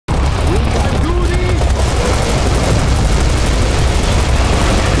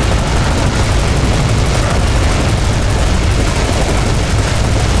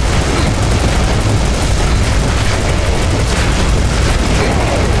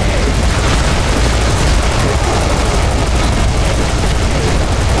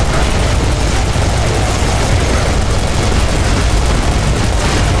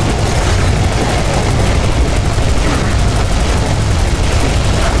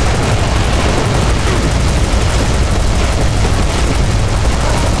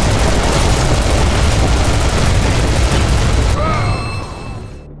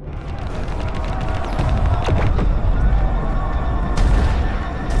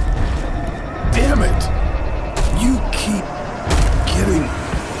damn it! You keep getting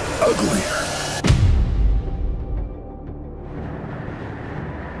uglier.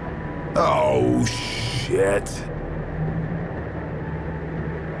 Oh, shit.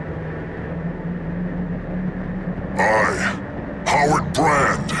 Howard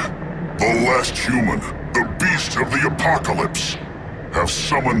Brand, the last human, the beast of the apocalypse, have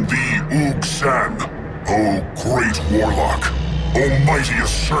summoned thee, Ug-San, O great warlock, O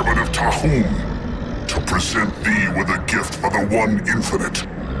mightiest servant of Tahum, to present thee with a gift for the One Infinite.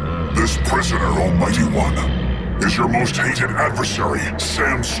 This prisoner, O Mighty One, is your most hated adversary,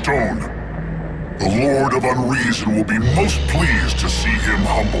 Sam Stone. The Lord of Unreason will be most pleased to see him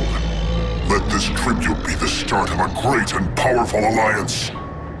humbled. Let this tribute be the start of a great and powerful alliance.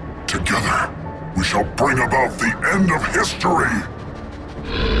 Together, we shall bring about the end of history!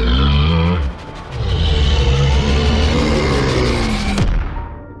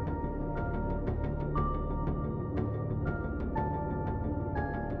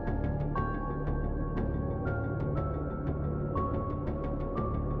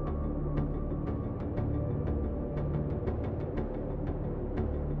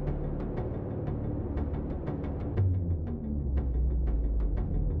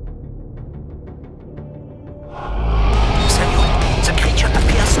 The creature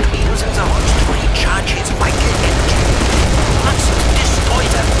appears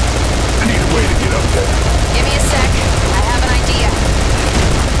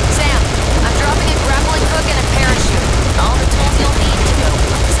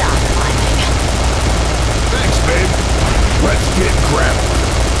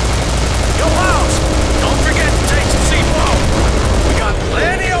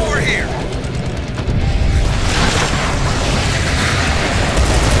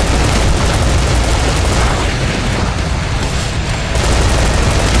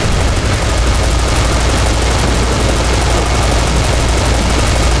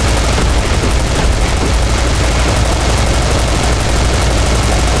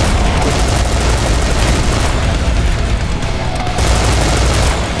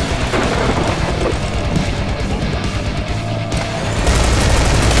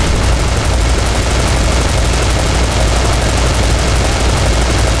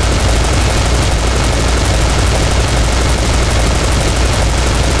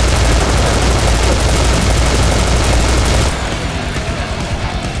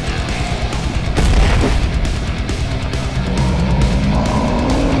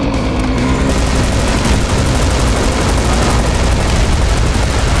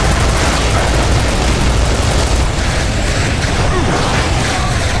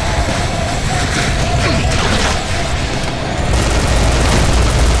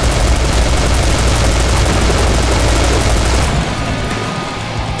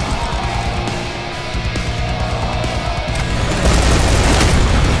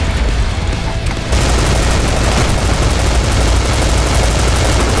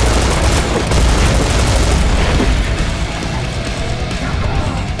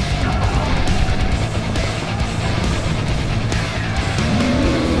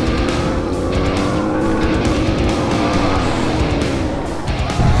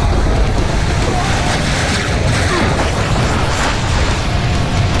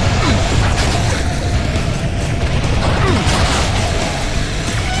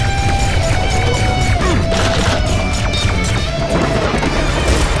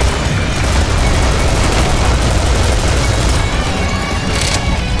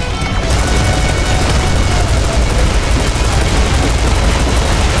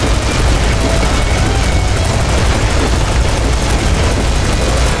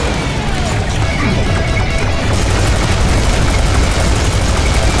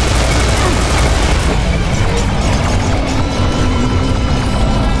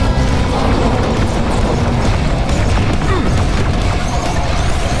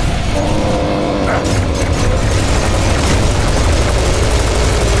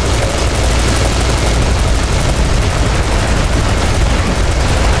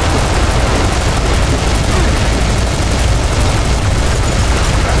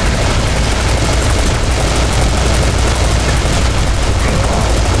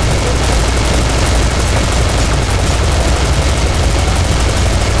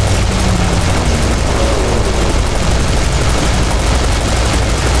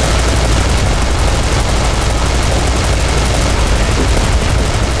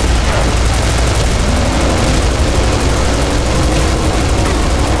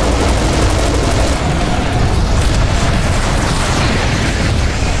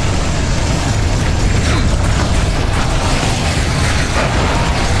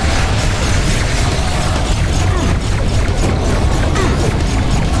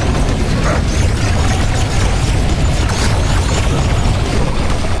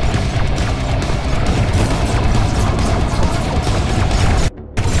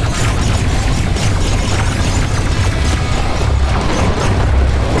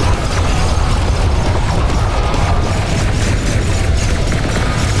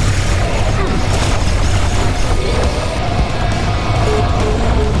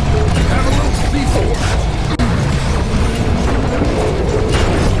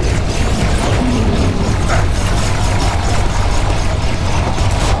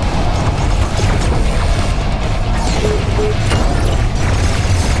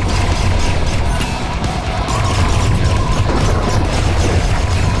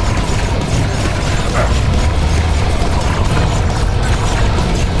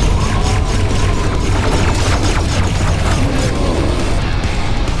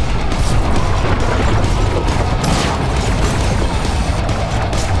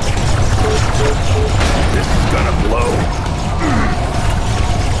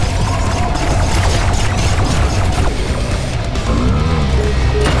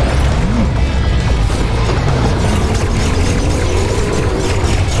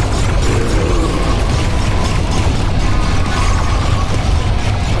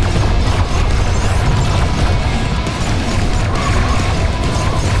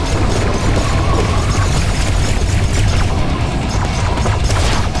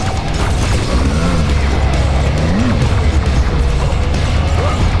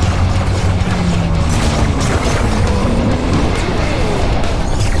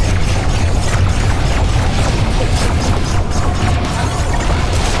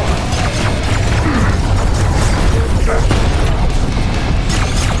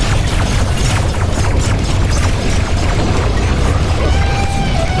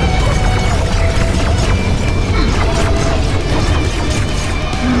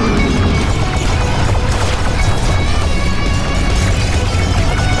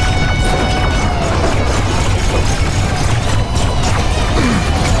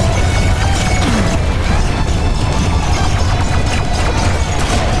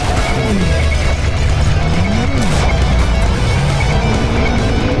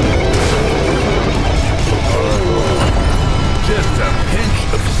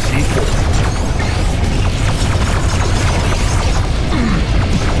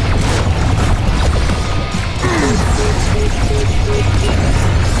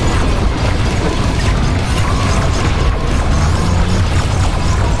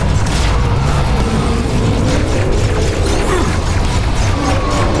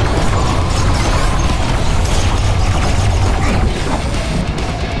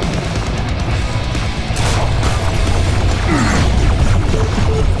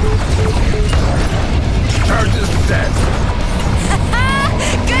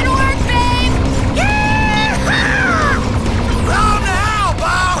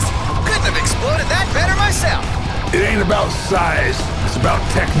Size. It's about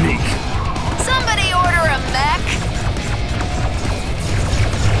technique. Somebody order a mech.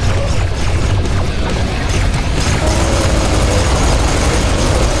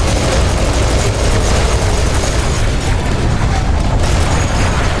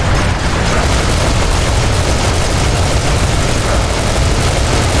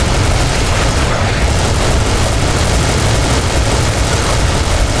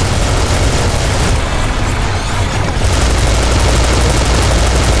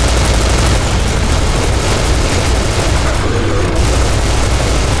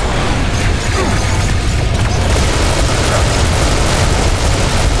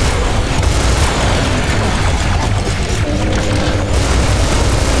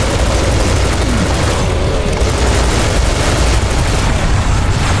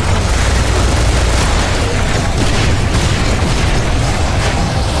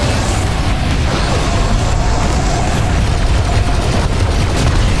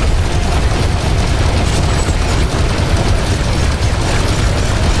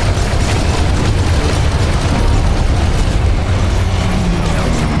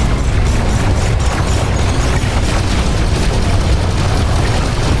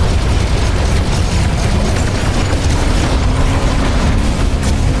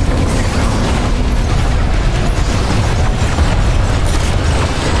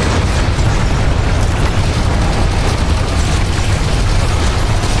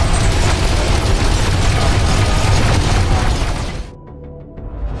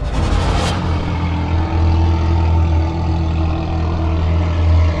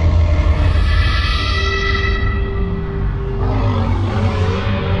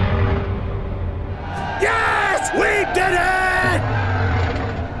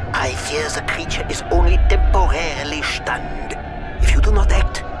 The creature is only temporarily stunned. If you do not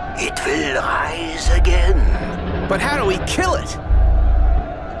act, it will rise again. But how do we kill it?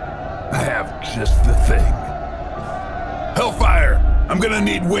 I have just the thing. Hellfire! I'm gonna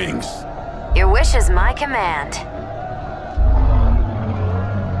need wings. Your wish is my command.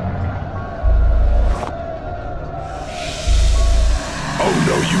 Oh,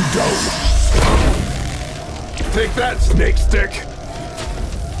 no, you don't. Take that, snake stick.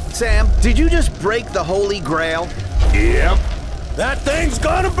 Sam, did you just break the Holy Grail? Yep. That thing's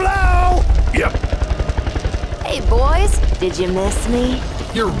gonna blow! Yep. Hey, boys, did you miss me?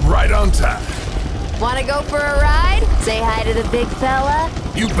 You're right on time. Wanna go for a ride? Say hi to the big fella?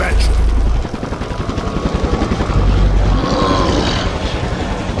 You betcha.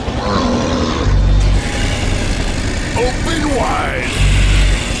 Open wide.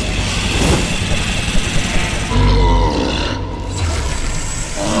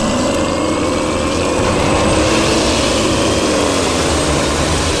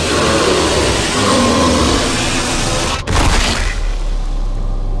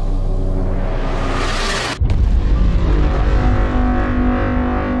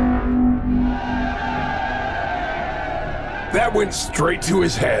 That went straight to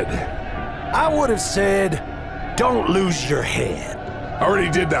his head. I would have said, don't lose your head. Already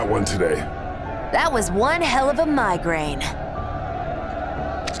did that one today. That was one hell of a migraine.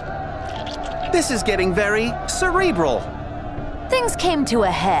 This is getting very cerebral. Things came to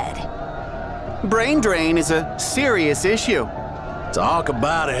a head. Brain drain is a serious issue. Talk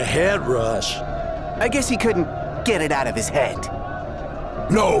about a head rush. I guess he couldn't get it out of his head.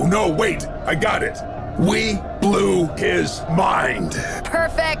 No, wait. I got it. We blew his mind.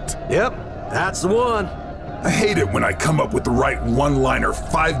 Perfect. Yep, that's the one. I hate it when I come up with the right one-liner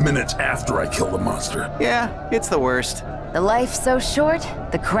 5 minutes after I kill the monster. Yeah, it's the worst. The life so short,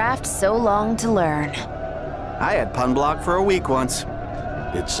 the craft so long to learn. I had pun block for a week once.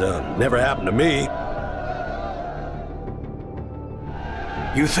 It's never happened to me.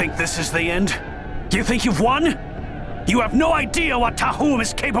 You think this is the end? You think you've won? You have no idea what Tahum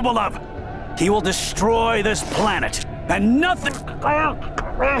is capable of. He will destroy this planet, and nothing...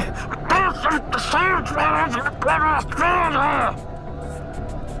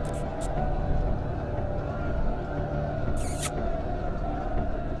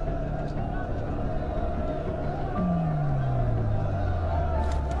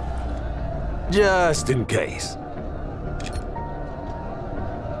 Just in case.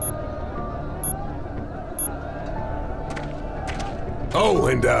 Oh,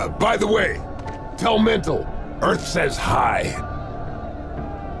 and by the way, tell Mental, Earth says hi.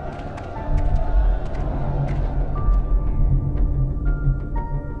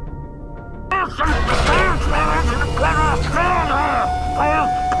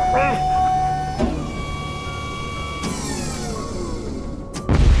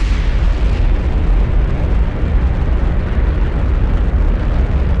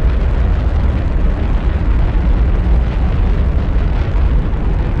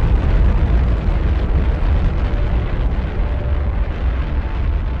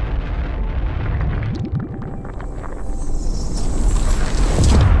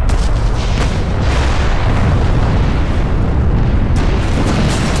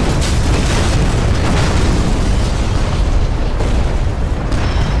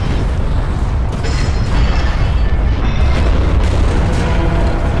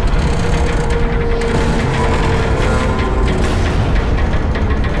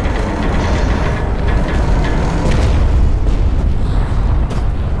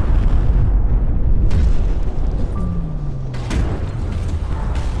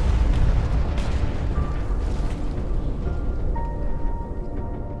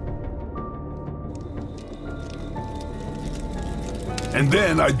 And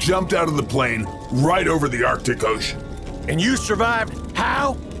then I jumped out of the plane right over the Arctic Ocean. And you survived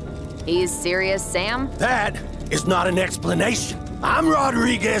how? He's serious, Sam? That is not an explanation. I'm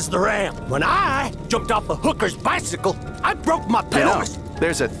Rodriguez the Ram. When I jumped off a hooker's bicycle, I broke my pelvis.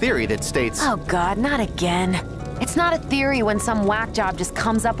 There's a theory that states... Oh God, not again. It's not a theory when some whack job just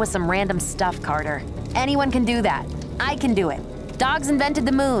comes up with some random stuff, Carter. Anyone can do that. I can do it. Dogs invented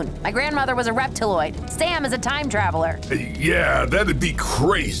the moon. My grandmother was a reptiloid. Sam is a time traveler. Yeah, that'd be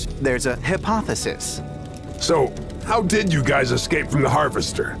crazy. There's a hypothesis. So, how did you guys escape from the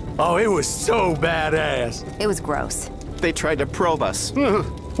Harvester? Oh, it was so badass. It was gross. They tried to probe us.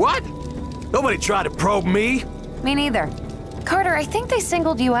 What? Nobody tried to probe me. Me neither. Carter, I think they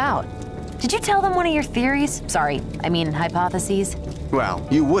singled you out. Did you tell them one of your theories? Sorry, I mean hypotheses. Well,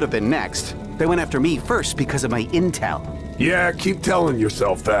 you would have been next. They went after me first because of my intel. Yeah, keep telling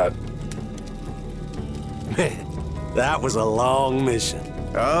yourself that. Man, that was a long mission.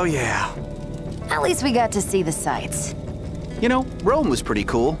 Oh, yeah. At least we got to see the sights. You know, Rome was pretty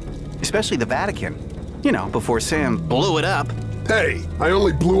cool. Especially the Vatican. You know, before Sam blew it up. Hey, I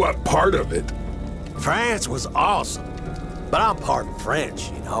only blew up part of it. France was awesome. But I'm part French,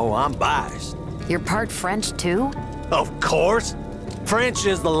 you know, I'm biased. You're part French too? Of course. French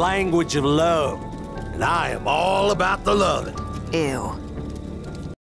is the language of love. And I am all about the loving. Ew.